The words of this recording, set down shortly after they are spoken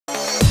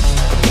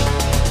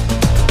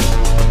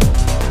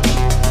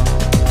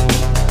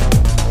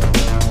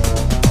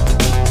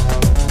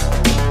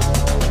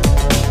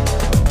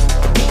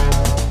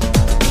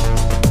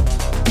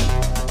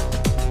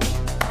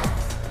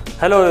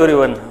Hello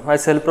everyone,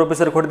 myself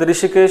Professor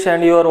Rishikesh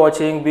and you are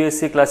watching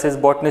BSc Classes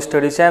Botany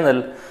Study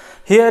channel.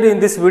 Here in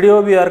this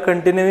video we are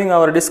continuing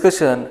our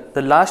discussion.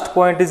 The last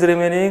point is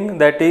remaining,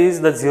 that is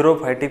the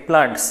xerophytic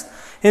plants.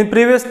 In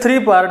previous three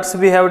parts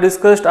we have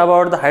discussed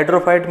about the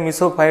hydrophyte,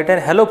 mesophyte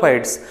and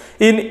halophytes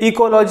in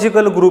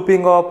ecological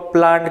grouping of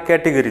plant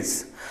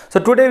categories. So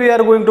today we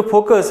are going to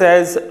focus,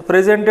 as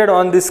presented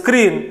on the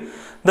screen,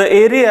 the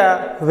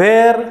area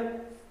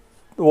where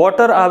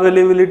water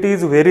availability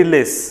is very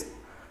less,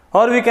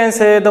 or we can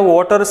say the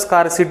water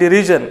scarcity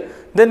region.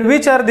 Then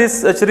which are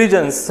these such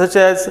regions? Such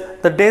as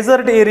the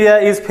desert area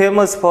is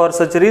famous for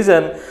such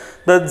region.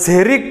 The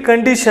xeric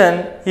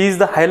condition is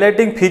the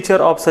highlighting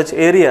feature of such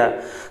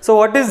area. So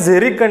what is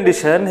xeric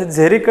condition?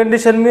 Xeric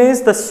condition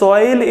means the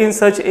soil in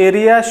such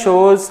area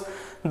shows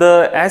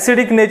the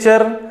acidic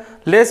nature,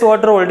 less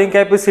water holding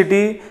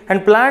capacity,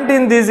 and plant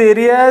in these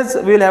areas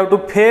will have to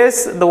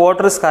face the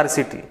water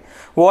scarcity.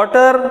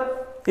 Water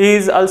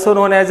is also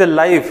known as a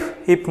life.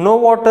 If no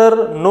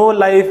water, no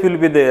life will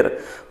be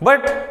there.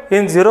 But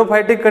in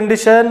xerophytic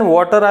condition,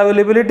 water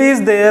availability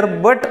is there,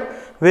 but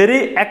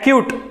very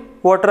acute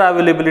water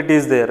availability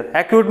is there.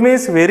 Acute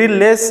means very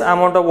less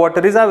amount of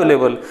water is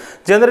available.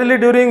 Generally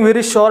during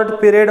very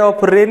short period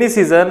of rainy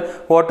season,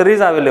 water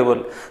is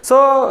available.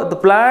 So the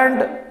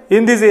plant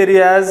in these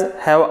areas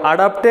have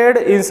adapted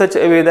in such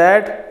a way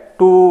that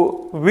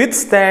to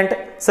withstand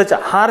such a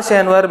harsh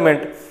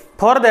environment.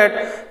 For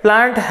that,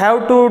 plant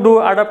have to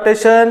do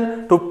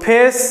adaptation to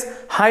face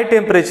high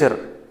temperature,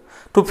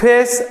 to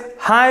face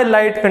high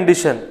light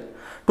condition,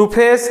 to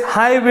face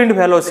high wind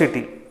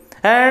velocity,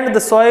 and the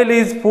soil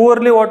is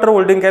poorly water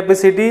holding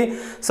capacity.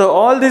 So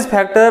all these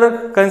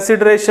factor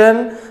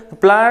consideration, the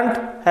plant,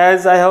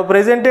 as I have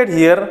presented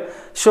here,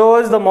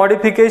 shows the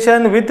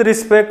modification with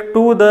respect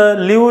to the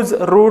leaves,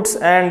 roots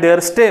and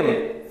their stem.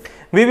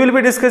 We will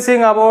be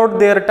discussing about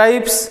their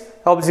types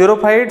of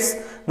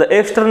xerophytes, the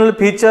external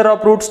feature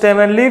of root, stem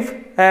and leaf,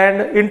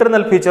 and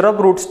internal feature of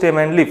root, stem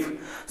and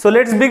leaf. So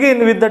let's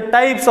begin with the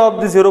types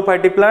of the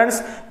xerophytic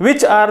plants.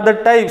 Which are the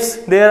types?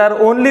 There are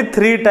only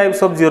three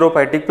types of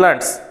xerophytic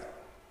plants.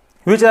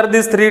 Which are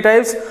these three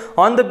types?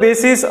 On the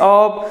basis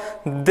of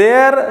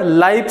their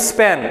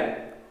lifespan.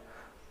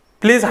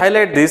 Please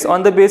highlight this,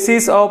 on the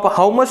basis of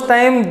how much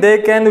time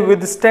they can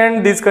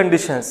withstand these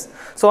conditions.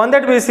 So on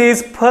that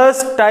basis,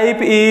 first type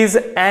is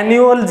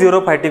annual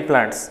xerophytic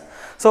plants.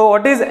 So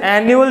what is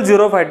annual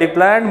xerophytic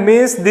plant?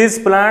 Means these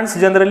plants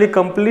generally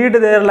complete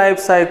their life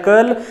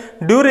cycle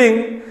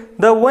during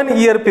the 1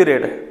 year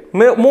period.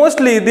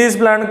 Mostly these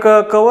plant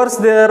covers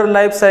their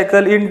life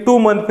cycle in 2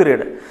 month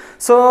period.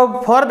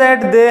 So for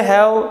that they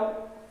have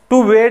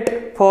to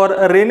wait for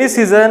a rainy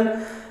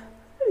season.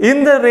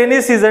 In the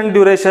rainy season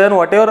duration,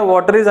 whatever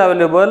water is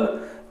available,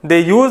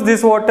 they use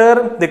this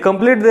water, they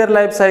complete their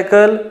life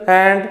cycle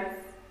and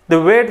they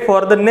wait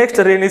for the next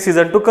rainy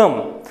season to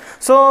come.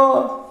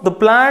 So the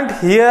plant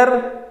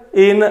here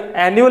in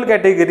annual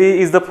category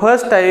is the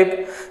first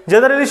type,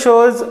 generally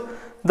shows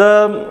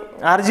the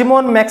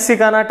Argemone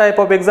mexicana type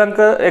of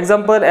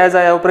example as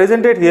I have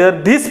presented here.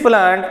 This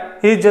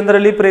plant is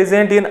generally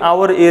present in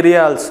our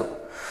area also.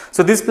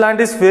 So this plant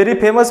is very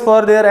famous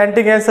for their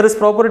anti-cancerous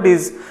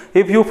properties.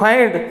 If you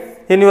find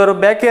in your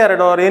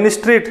backyard or any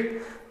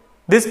street,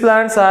 these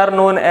plants are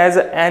known as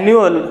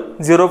annual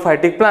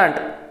xerophytic plant.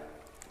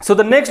 So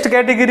the next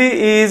category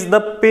is the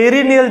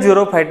perennial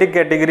xerophytic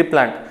category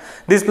plant.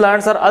 These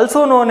plants are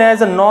also known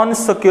as a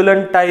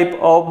non-succulent type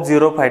of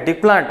xerophytic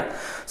plant.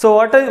 So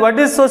what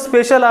is so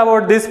special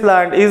about this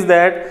plant is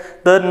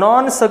that the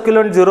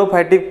non-succulent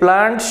xerophytic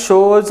plant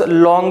shows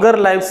longer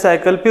life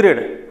cycle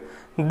period.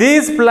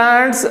 These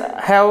plants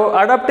have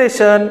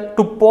adaptation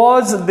to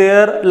pause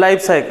their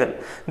life cycle.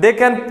 They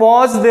can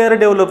pause their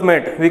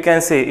development, we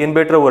can say in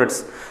better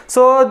words.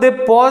 So they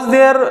pause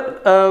their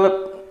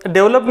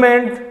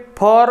development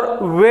for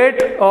wait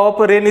of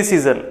rainy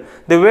season.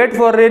 They wait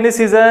for rainy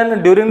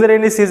season. During the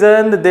rainy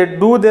season they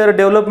do their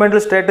developmental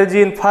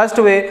strategy in fast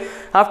way.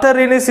 After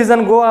rainy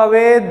season go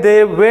away,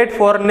 they wait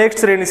for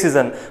next rainy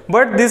season.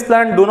 But this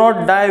plant do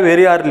not die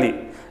very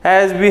early.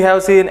 As we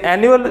have seen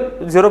annual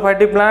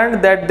xerophytic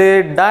plant that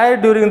they die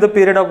during the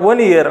period of 1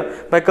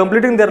 year by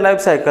completing their life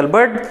cycle.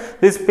 But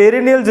this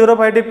perennial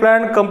xerophytic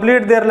plant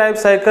complete their life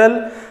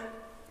cycle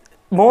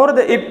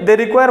they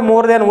require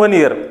more than 1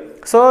 year.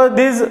 So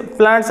these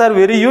plants are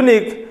very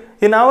unique.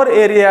 In our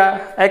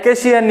area,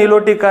 Acacia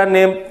nilotica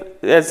name,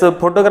 as a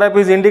photograph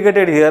is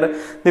indicated here,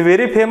 the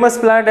very famous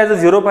plant as a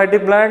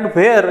xerophytic plant,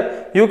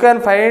 where you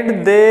can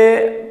find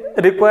they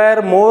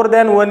require more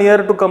than 1 year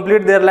to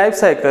complete their life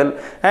cycle,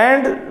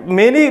 and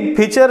many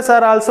features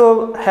are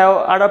also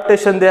have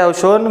adaptation they have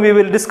shown. We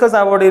will discuss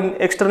about in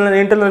external and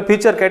internal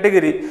feature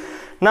category.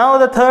 Now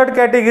the third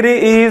category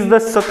is the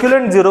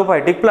succulent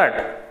xerophytic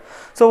plant.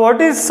 So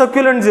what is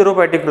succulent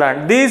xerophytic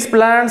plant? These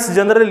plants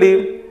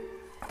generally,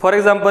 for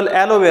example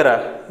aloe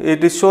vera,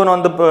 it is shown on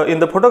in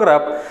the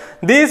photograph.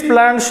 These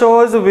plants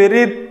shows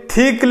very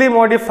thickly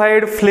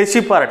modified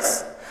fleshy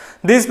parts.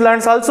 These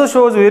plants also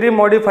shows very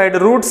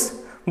modified roots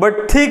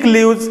but thick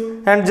leaves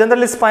and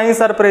generally spines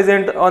are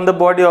present on the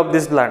body of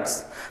these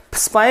plants.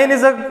 Spine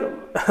is a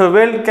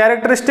well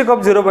characteristic of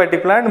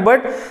xerophytic plant,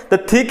 but the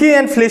thicky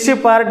and fleshy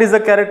part is a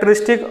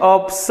characteristic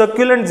of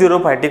succulent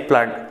xerophytic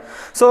plant.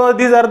 So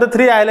these are the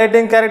three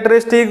highlighting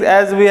characteristics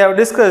as we have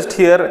discussed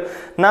here.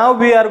 Now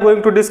we are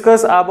going to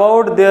discuss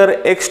about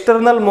their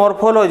external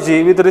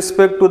morphology with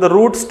respect to the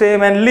root,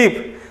 stem and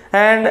leaf,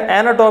 and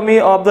anatomy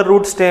of the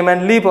root, stem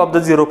and leaf of the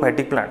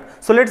xerophytic plant.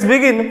 So let's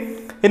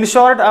begin in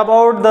short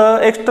about the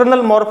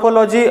external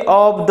morphology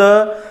of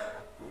the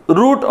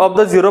root of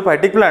the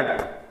xerophytic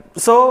plant.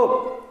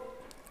 So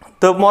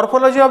the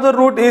morphology of the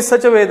root is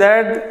such a way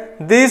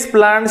that these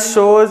plants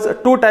shows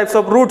two types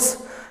of roots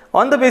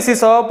on the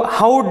basis of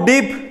how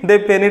deep they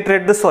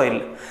penetrate the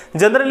soil.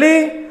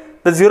 Generally,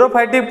 the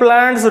xerophytic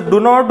plants do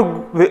not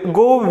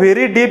go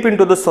very deep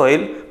into the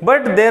soil,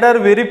 but there are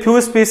very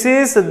few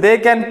species they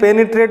can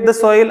penetrate the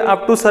soil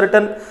up to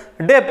certain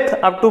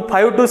depth, up to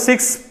 5 to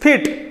 6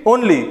 feet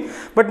only.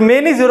 But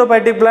many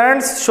xerophytic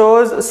plants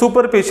shows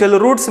superficial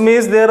roots,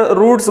 means their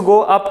roots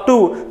go up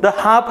to the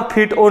half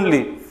feet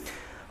only.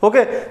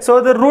 Okay,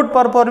 so the root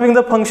performing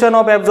the function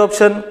of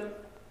absorption.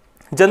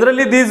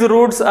 Generally, these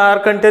roots are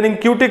containing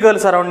cuticle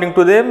surrounding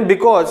to them,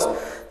 because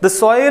the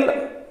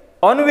soil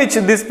on which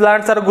these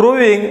plants are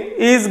growing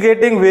is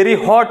getting very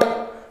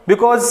hot,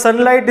 because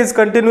sunlight is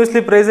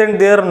continuously present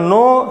there,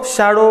 no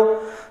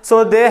shadow,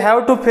 so they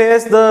have to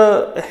face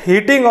the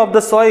heating of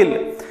the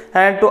soil,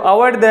 and to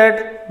avoid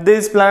that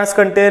these plants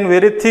contain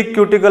very thick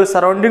cuticle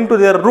surrounding to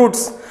their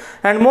roots.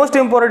 And most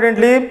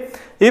importantly,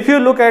 if you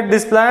look at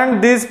this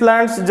plant, these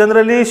plants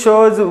generally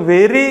shows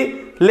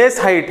very less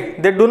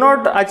height. They do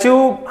not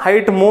achieve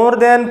height more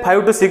than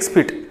 5 to 6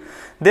 feet.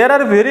 There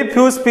are very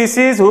few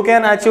species who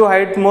can achieve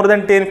height more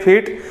than 10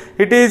 feet.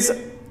 It is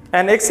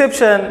an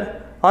exception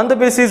on the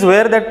basis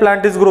where that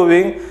plant is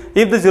growing.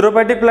 If the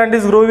xerophytic plant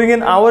is growing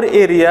in our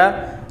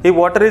area, if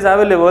water is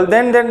available,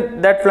 then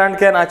that plant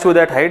can achieve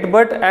that height.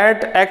 But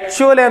at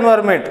actual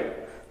environment,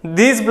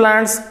 these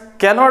plants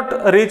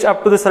cannot reach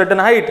up to the certain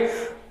height.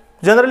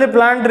 Generally,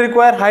 plant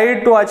require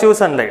height to achieve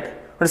sunlight.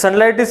 But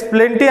sunlight is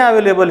plenty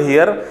available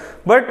here,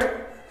 but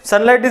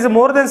sunlight is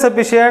more than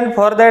sufficient.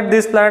 For that,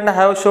 this plant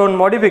have shown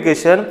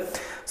modification.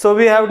 So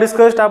we have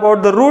discussed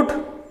about the root.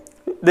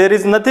 There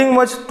is nothing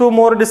much to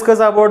more discuss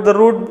about the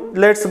root.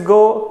 Let's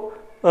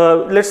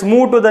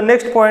move to the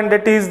next point,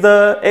 that is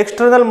the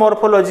external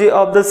morphology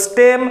of the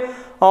stem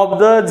of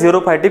the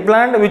xerophytic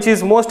plant, which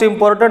is most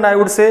important, I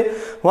would say.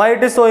 Why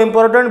it is so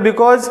important?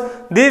 Because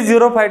these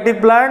xerophytic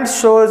plants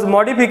shows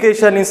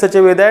modification in such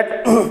a way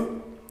that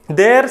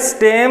their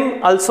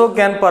stem also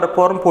can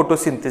perform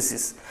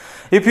photosynthesis.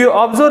 If you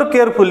observe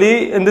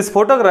carefully in this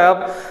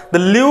photograph, the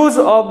leaves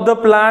of the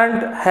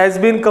plant has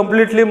been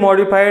completely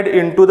modified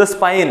into the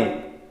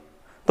spine.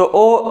 So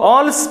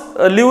all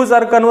leaves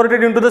are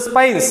converted into the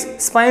spines.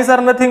 Spines are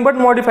nothing but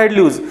modified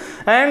leaves.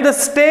 And the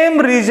stem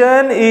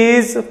region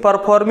is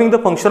performing the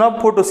function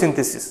of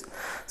photosynthesis.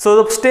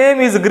 So the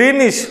stem is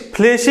greenish,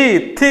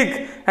 fleshy,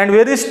 thick and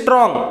very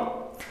strong.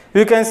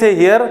 You can say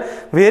here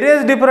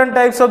various different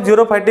types of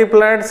xerophytic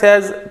plants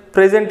as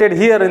presented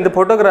here in the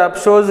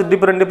photograph shows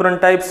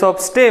different types of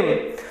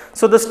stem.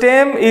 So the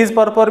stem is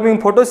performing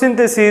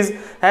photosynthesis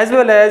as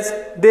well as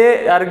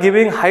they are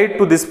giving height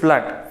to this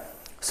plant.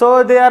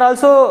 So they are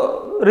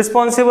also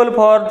responsible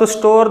for to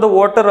store the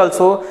water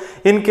also.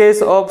 In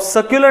case of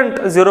succulent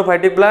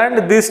xerophytic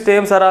plant, these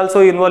stems are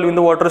also involved in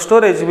the water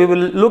storage. We will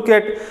look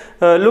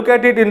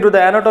at it into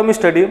the anatomy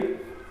study.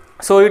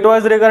 So it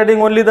was regarding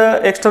only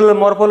the external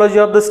morphology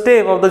of the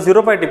stem of the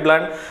xerophytic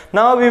plant.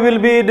 Now we will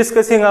be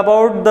discussing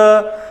about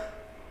the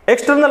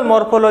external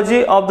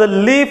morphology of the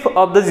leaf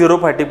of the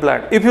xerophytic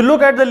plant. If you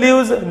look at the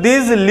leaves,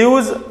 these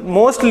leaves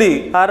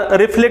mostly are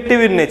reflective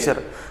in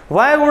nature.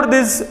 Why would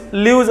these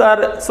leaves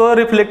are so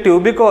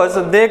reflective? Because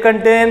they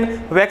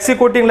contain waxy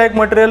coating like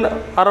material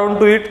around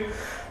to it.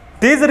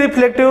 This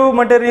reflective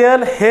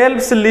material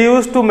helps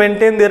leaves to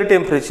maintain their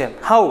temperature.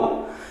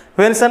 How?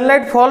 When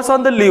sunlight falls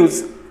on the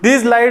leaves,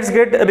 these lights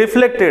get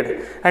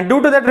reflected, and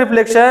due to that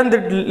reflection, the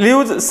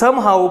leaves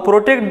somehow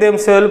protect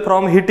themselves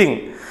from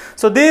heating.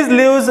 So these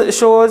leaves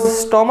shows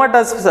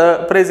stomata's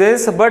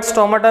presence, but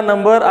stomata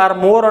number are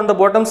more on the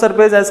bottom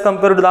surface as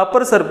compared to the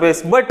upper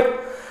surface. But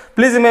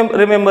please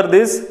remember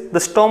this, the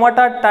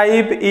stomata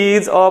type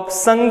is of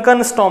sunken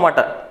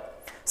stomata.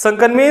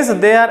 Sunken means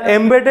they are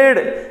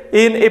embedded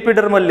in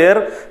epidermal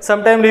layer.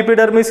 Sometimes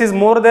epidermis is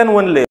more than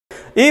one layer.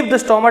 If the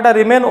stomata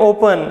remain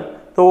open,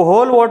 the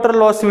whole water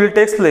loss will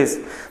take place.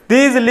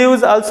 These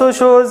leaves also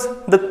shows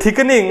the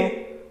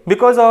thickening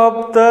because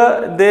of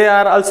they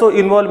are also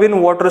involved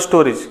in water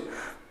storage.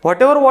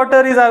 Whatever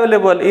water is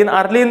available in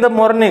early in the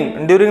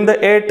morning during the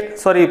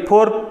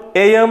 4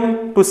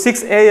 AM to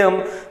 6 AM,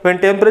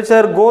 when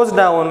temperature goes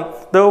down,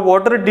 the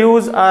water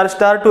dews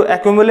start to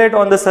accumulate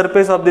on the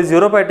surface of the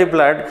xerophytic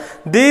plant.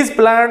 These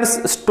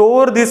plants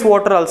store this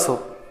water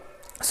also.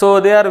 So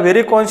they are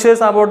very conscious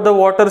about the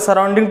water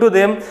surrounding to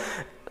them.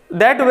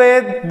 That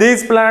way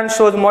these plants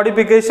shows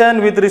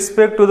modification with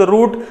respect to the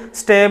root,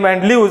 stem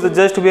and leaves,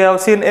 just we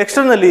have seen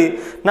externally.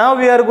 Now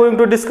we are going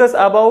to discuss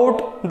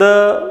about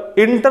the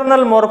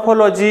internal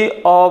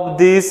morphology of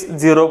this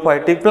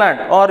xerophytic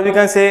plant, or we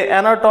can say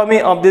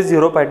anatomy of this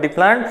xerophytic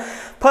plant.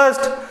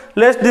 First,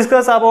 let's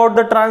discuss about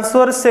the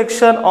transverse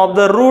section of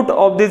the root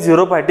of this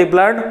xerophytic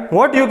plant.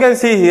 What you can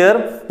see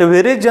here, a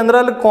very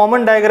general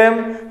common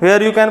diagram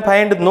where you can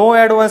find no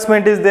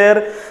advancement is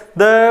there.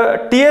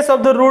 The TS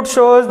of the root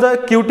shows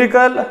the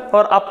cuticle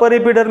or upper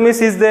epidermis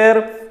is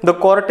there, the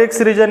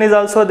cortex region is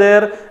also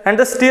there, and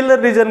the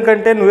stellar region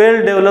contain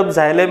well developed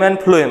xylem and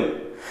phloem.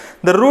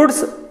 The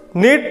roots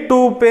need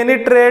to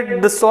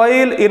penetrate the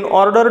soil in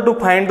order to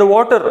find the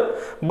water,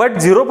 but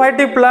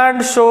xerophytic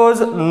plant shows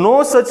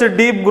no such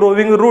deep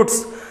growing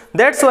roots.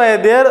 That's why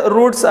their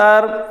roots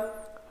are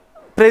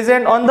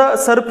present on the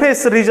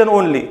surface region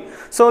only.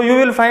 So you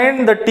will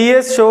find the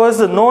TS shows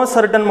no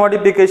certain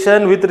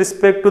modification with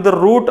respect to the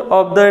root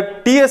of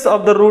the TS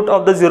of the root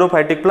of the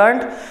xerophytic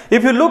plant.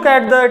 If you look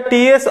at the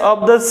TS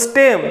of the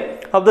stem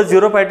of the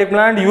xerophytic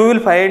plant, you will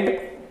find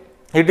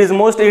it is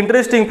most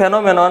interesting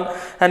phenomenon,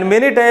 and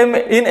many times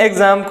in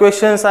exam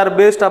questions are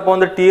based upon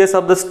the TS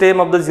of the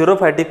stem of the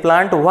xerophytic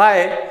plant.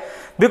 Why?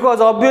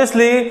 Because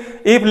obviously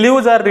if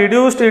leaves are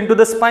reduced into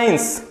the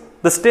spines,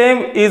 the stem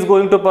is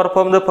going to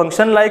perform the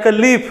function like a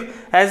leaf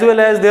as well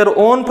as their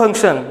own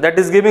function, that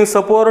is giving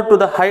support to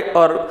the height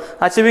or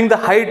achieving the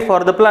height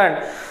for the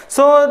plant.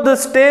 So the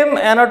stem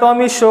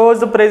anatomy shows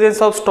the presence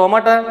of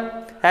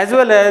stomata, as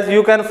well as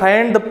you can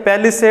find the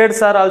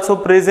palisades are also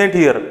present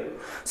here.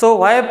 So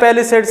why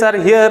palisades are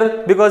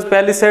here? Because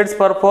palisades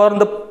perform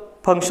the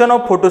function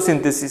of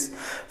photosynthesis.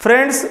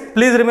 Friends,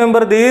 please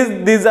remember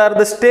these are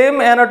the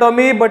stem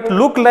anatomy but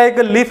look like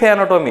a leaf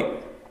anatomy,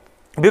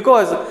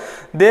 because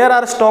there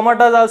are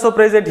stomata also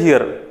present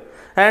here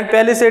and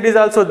palisade is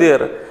also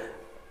there,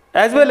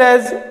 as well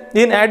as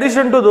in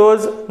addition to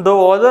those the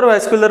other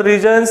vascular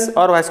regions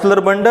or vascular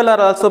bundle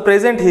are also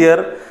present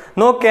here.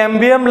 No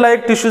cambium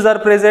like tissues are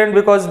present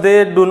because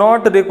they do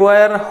not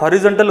require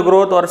horizontal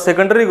growth or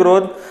secondary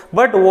growth,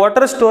 but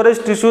water storage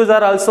tissues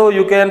are also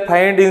you can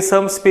find in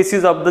some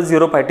species of the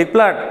xerophytic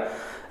plant.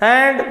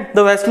 And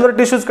the vascular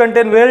tissues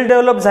contain well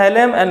developed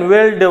xylem and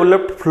well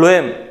developed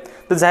phloem.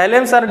 The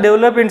xylems are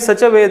developed in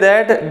such a way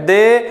that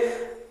they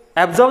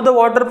absorb the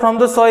water from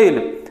the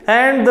soil,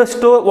 and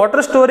the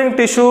water storing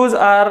tissues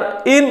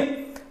are in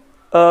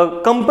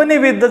company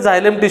with the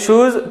xylem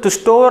tissues to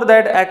store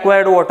that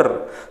acquired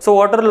water. So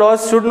water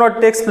loss should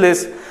not take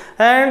place.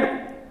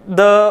 And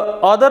the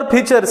other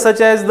features such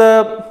as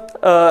the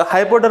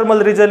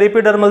hypodermal region,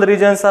 epidermal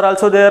regions are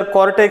also there.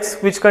 Cortex,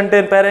 which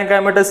contain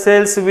parenchymatous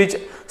cells which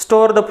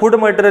store the food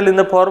material in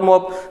the form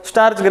of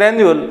starch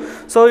granule.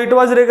 So it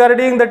was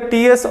regarding the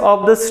TS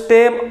of the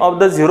stem of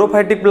the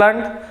xerophytic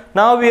plant.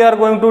 Now we are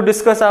going to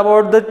discuss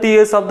about the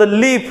TS of the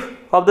leaf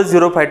of the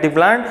xerophytic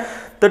plant.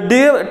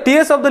 The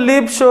TS of the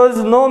leaf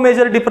shows no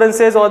major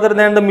differences other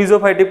than the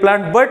mesophytic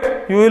plant,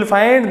 but you will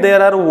find there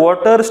are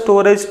water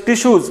storage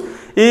tissues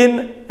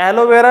in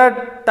aloe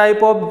vera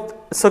type of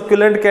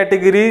succulent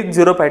category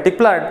xerophytic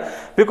plant,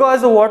 because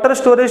the water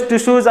storage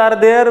tissues are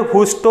there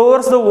who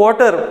stores the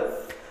water.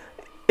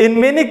 In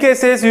many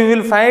cases you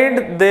will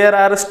find there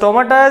are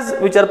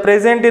stomatas which are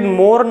present in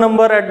more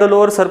number at the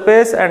lower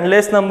surface and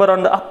less number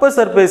on the upper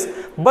surface,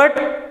 but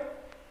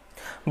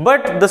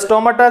the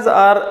stomatas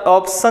are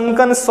of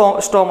sunken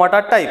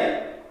stomata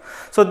type.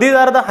 So these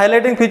are the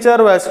highlighting feature.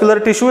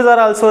 Vascular tissues are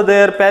also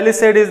there,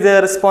 palisade is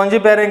there, spongy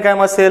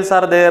parenchyma cells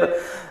are there,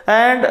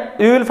 and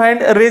you will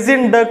find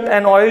resin duct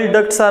and oil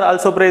ducts are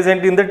also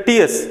present in the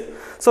TS.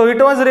 So it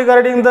was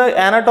regarding the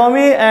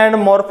anatomy and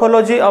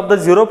morphology of the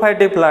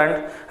xerophytic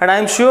plant, and I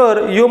am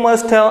sure you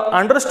must have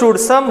understood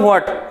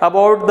somewhat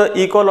about the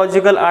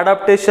ecological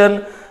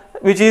adaptation,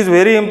 which is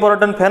very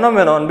important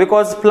phenomenon,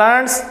 because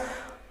plants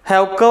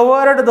have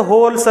covered the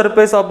whole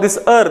surface of this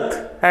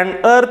earth, and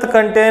earth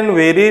contain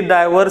very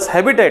diverse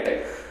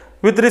habitat.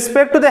 With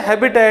respect to the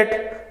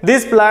habitat,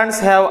 these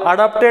plants have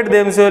adapted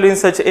themselves in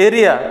such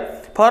area.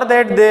 For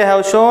that they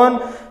have shown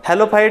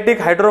halophytic,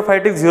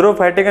 hydrophytic,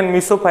 xerophytic and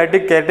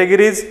mesophytic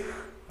categories,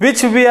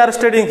 which we are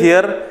studying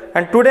here.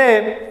 And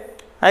today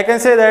I can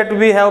say that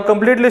we have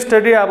completely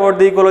studied about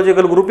the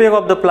ecological grouping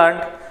of the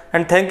plant.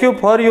 And thank you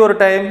for your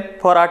time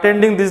for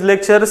attending these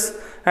lectures,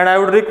 and I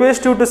would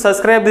request you to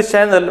subscribe this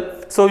channel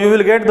so you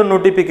will get the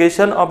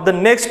notification of the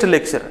next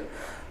lecture.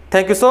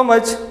 Thank you so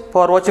much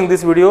for watching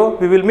this video.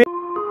 We will meet